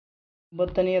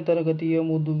ಒಂಬತ್ತನೆಯ ತರಗತಿಯ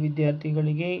ಮುದ್ದು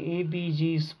ವಿದ್ಯಾರ್ಥಿಗಳಿಗೆ ABG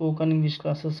ಸ್ಪೋಕನ್ ಇಂಗ್ಲಿಷ್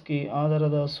ಕ್ಲಾಸಸ್ಗೆ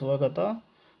ಆಧಾರದ ಸ್ವಾಗತ.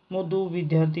 ಮುದ್ದು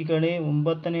ವಿದ್ಯಾರ್ಥಿಗಳೇ,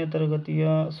 ಒಂಬತ್ತನೆಯ ತರಗತಿಯ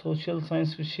ಸೋಷಿಯಲ್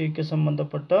ಸೈನ್ಸ್ ವಿಷಯಕ್ಕೆ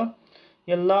ಸಂಬಂಧಪಟ್ಟ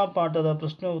ಎಲ್ಲ ಪಾಠದ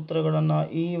ಪ್ರಶ್ನೆ ಉತ್ತರಗಳನ್ನು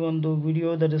ಈ ಒಂದು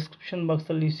ವಿಡಿಯೋದ ಡಿಸ್ಕ್ರಿಪ್ಷನ್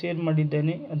ಬಾಕ್ಸಲ್ಲಿ ಶೇರ್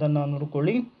ಮಾಡಿದ್ದೇನೆ, ಅದನ್ನು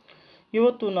ನೋಡಿಕೊಳ್ಳಿ.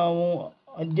 ಇವತ್ತು ನಾವು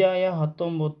ಅಧ್ಯಾಯ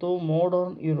 19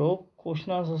 ಮಾಡರ್ನ್ ಯುರೋಪ್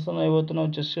ಕ್ವಶ್ಚನ್ ಆನ್ಸರ್ಸನ್ನು ಇವತ್ತು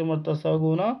ನಾವು ಚರ್ಚೆ ಮಾಡ್ತಾ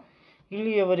ಸಾಗೋಣ.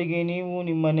 ಇಲ್ಲಿಯವರೆಗೆ ನೀವು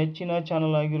ನಿಮ್ಮ ನೆಚ್ಚಿನ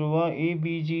ಚಾನಲ್ ಆಗಿರುವ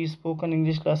ABG ಸ್ಪೋಕನ್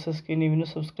ಇಂಗ್ಲಿಷ್ ಕ್ಲಾಸಸ್ಗೆ ನೀವಿನ್ನೂ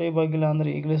ಸಬ್ಸ್ಕ್ರೈಬ್ ಆಗಿಲ್ಲ ಅಂದರೆ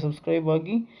ಈಗಲೇ ಸಬ್ಸ್ಕ್ರೈಬ್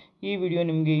ಆಗಿ. ಈ ವಿಡಿಯೋ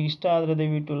ನಿಮಗೆ ಇಷ್ಟ ಆದರೆ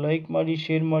ದಯವಿಟ್ಟು ಲೈಕ್ ಮಾಡಿ,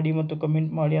 ಶೇರ್ ಮಾಡಿ ಮತ್ತು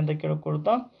ಕಮೆಂಟ್ ಮಾಡಿ ಅಂತ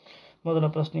ಕೇಳಿಕೊಳ್ತಾ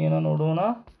ಮೊದಲ ಪ್ರಶ್ನೆಯನ್ನು ನೋಡೋಣ.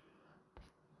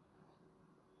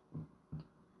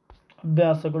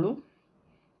 ಅಭ್ಯಾಸಗಳು.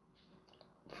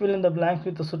 Fill in the blank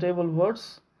with suitable words.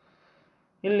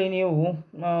 ಇಲ್ಲಿ ನೀವು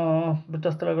ಬಿಟ್ಟ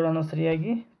ಸ್ಥಳಗಳನ್ನು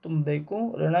ಸರಿಯಾಗಿ ತುಂಬಬೇಕು.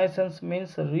 ರೆನೈಸೆನ್ಸ್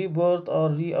ಮೀನ್ಸ್ ರೀಬರ್ತ್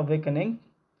ಆರ್ ರೀಅವೇಕನಿಂಗ್.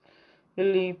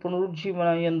 ಇಲ್ಲಿ ಪುನರುಜ್ಜೀವನ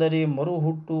ಎಂದರೆ ಮರು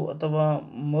ಹುಟ್ಟು ಅಥವಾ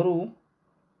ಮರು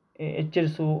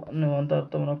ಎಚ್ಚರಿಸು ಅನ್ನುವಂಥ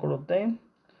ಅರ್ಥವನ್ನು ಕೊಡುತ್ತೆ.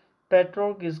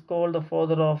 Petrarch is called the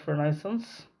father of ರೆನೈಸೆನ್ಸ್.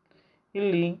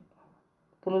 ಇಲ್ಲಿ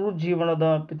ಪುನರುಜ್ಜೀವನದ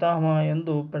ಪಿತಾಮಹ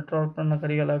ಎಂದು ಪೆಟ್ರಾರ್ಕ್ನನ್ನು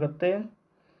ಕರೆಯಲಾಗುತ್ತೆ.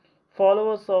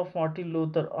 Followers of Martin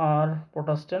Luther R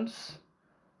Protestants.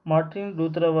 Martin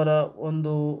Luther ಅವರ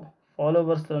ಒಂದು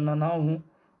ಫಾಲೋವರ್ಸನ್ನು ನಾವು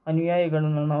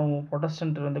ಅನುಯಾಯಿಗಳನ್ನು ನಾವು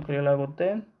ಪ್ರೊಟೆಸ್ಟೆಂಟರು ಎಂದು ಕರೆಯಲಾಗುತ್ತೆ.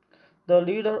 The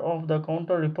leader of the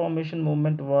counter reformation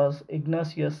movement was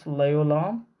ಇಗ್ನಾಸಿಯಸ್ Loyola.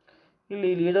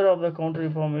 ಇಲ್ಲಿ leader of the counter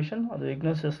reformation ಅದು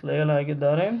ಇಗ್ನಾಸಿಯಸ್ ಲಯೋಲಾ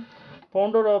ಆಗಿದ್ದಾರೆ.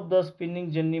 Founder of the spinning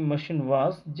Jenny machine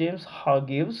was James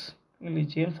ಹಾರ್ಗ್ರೀವ್ಸ್. ಇಲ್ಲಿ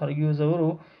ಜೇಮ್ಸ್ ಹಾರ್ಗ್ರೀವ್ಸ್ ಅವರು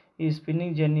ಈ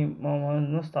ಸ್ಪಿನ್ನಿಂಗ್ ಜೆನ್ನಿ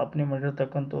ಸ್ಥಾಪನೆ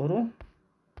ಮಾಡಿರ್ತಕ್ಕಂಥವರು.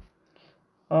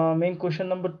 Main question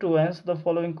number 2. Answer the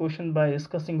following question by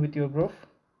discussing with your group.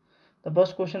 The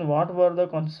first question: what were the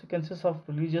consequences of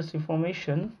religious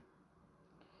reformation?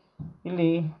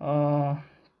 Illi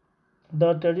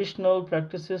the traditional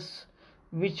practices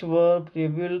which were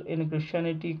prevalent in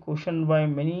Christianity questioned by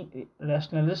many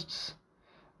rationalists.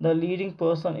 The leading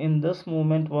person in this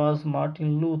movement was Martin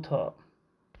Luther.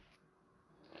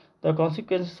 The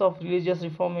consequences of religious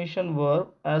reformation were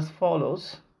as follows.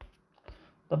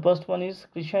 The first one is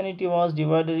Christianity was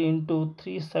divided into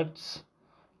 3 sects: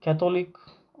 Catholic,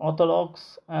 Orthodox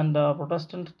and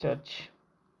Protestant Church.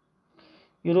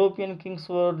 European kings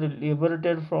were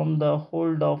liberated from the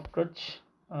hold of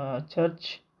Church.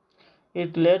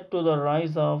 It led to the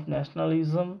rise of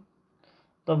nationalism.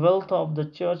 The wealth of the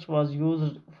Church was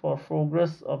used for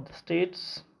progress of the states.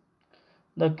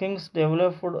 The kings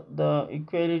developed the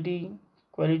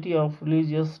equality of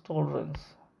religious tolerance.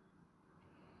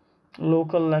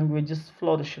 Local languages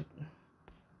flourished.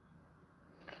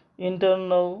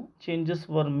 Internal changes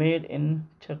were made in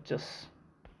churches.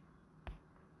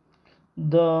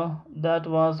 That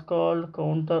was called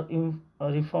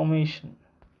counter-reformation.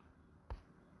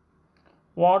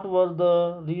 What were the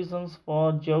reasons for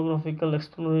geographical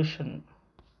exploration?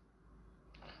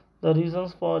 The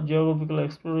reasons for geographical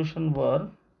exploration were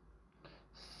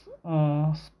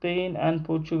Spain and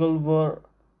Portugal were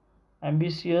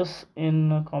ambitious in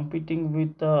competing with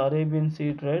the Arabian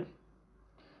Sea trade.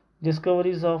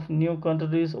 Discoveries of new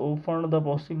countries opened the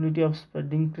possibility of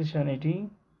spreading Christianity.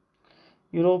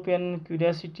 European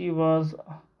curiosity was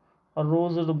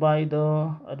aroused by the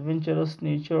adventurous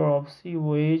nature of sea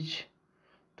voyage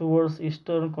towards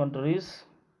eastern countries.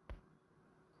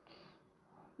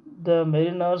 The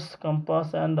mariner's compass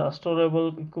and astronomical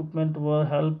equipment were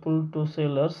helpful to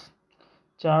sailors.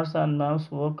 Charts and maps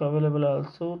were available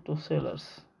also to sailors.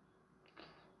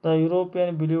 The European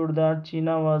believed that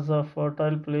China was a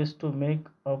fertile place to make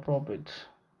a profit.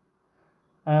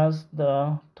 As the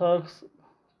Turks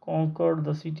conquered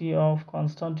the city of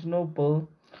Constantinople,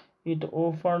 it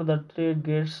opened the trade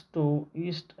gates to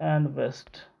east and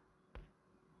west.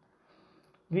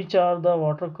 Which are the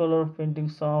watercolor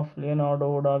paintings of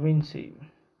Leonardo da Vinci?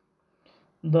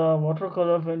 The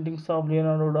watercolor paintings of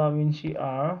Leonardo da Vinci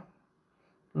are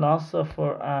Last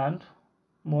Supper and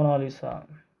Mona Lisa.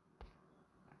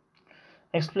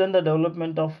 Explain the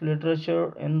development of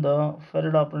literature in the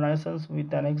period of Renaissance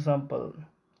with an example.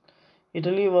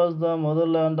 Italy was the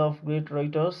motherland of great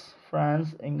writers.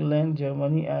 France, England,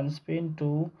 Germany and Spain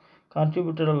too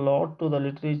contributed a lot to the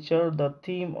literature. The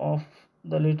theme of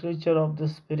the literature of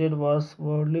this period was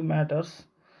worldly matters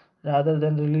rather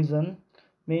than religion.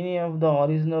 Many of the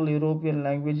original European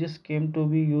languages came to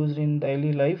be used in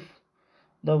daily life.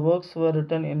 The works were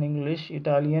written in English,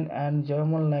 Italian and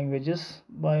German languages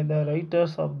by the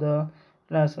writers of the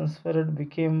Renaissance period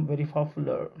became very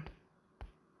popular.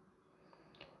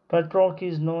 Petrarch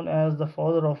is known as the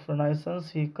father of Renaissance.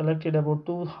 He collected about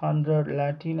 200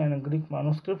 Latin and Greek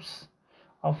manuscripts.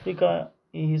 Africa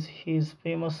is his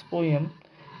famous poem.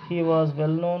 He was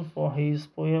well known for his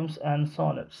poems and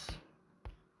sonnets.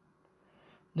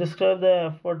 Describe the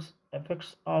effects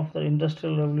of the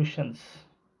industrial revolutions.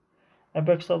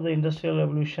 Effects of the industrial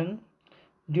revolution.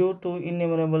 Due to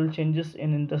innumerable changes in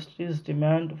industries,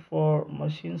 demand for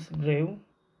machines grew.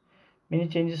 Many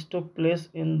changes took place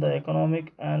in the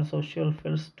economic and social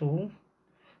fields too.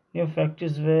 New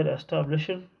factories were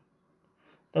established.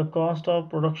 The cost of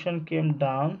production came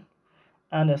down,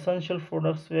 and essential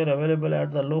products were available at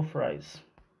the low price.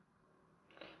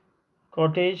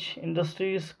 Cottage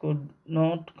industries could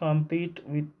not compete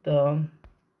with the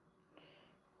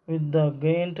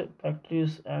giant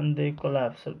factories, and they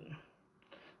collapsed.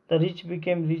 The rich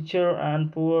became richer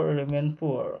and poor remained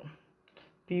poor.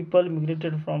 People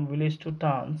migrated from villages to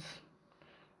towns.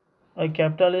 A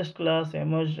capitalist class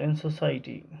emerged in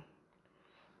society.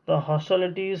 The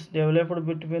hostilities developed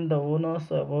between the owners,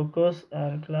 workers,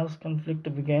 and class conflict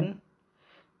began.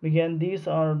 These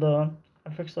are the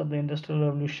effects of the industrial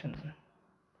revolution.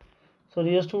 So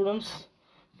dear students,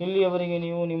 ಇಲ್ಲಿಯವರೆಗೆ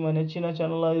ನೀವು ನಿಮ್ಮ ನೆಚ್ಚಿನ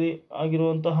channel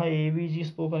ಆಗಿರುವಂತಹ AVG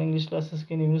spoken English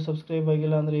ಕ್ಲಾಸಸ್ಗೆ ನೀವು subscribe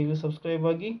ಆಗಿಲ್ಲ ಅಂದರೆ ಈಗಲೂ subscribe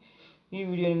ಆಗಿ. ಈ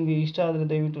ವಿಡಿಯೋ ನಿಮಗೆ ಇಷ್ಟ ಆದರೆ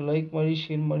ದಯವಿಟ್ಟು ಲೈಕ್ ಮಾಡಿ,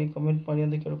 ಶೇರ್ ಮಾಡಿ, ಕಮೆಂಟ್ ಮಾಡಿ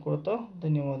ಅಂತ ಕೇಳ್ಕೊಳ್ತಾ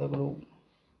ಧನ್ಯವಾದಗಳು.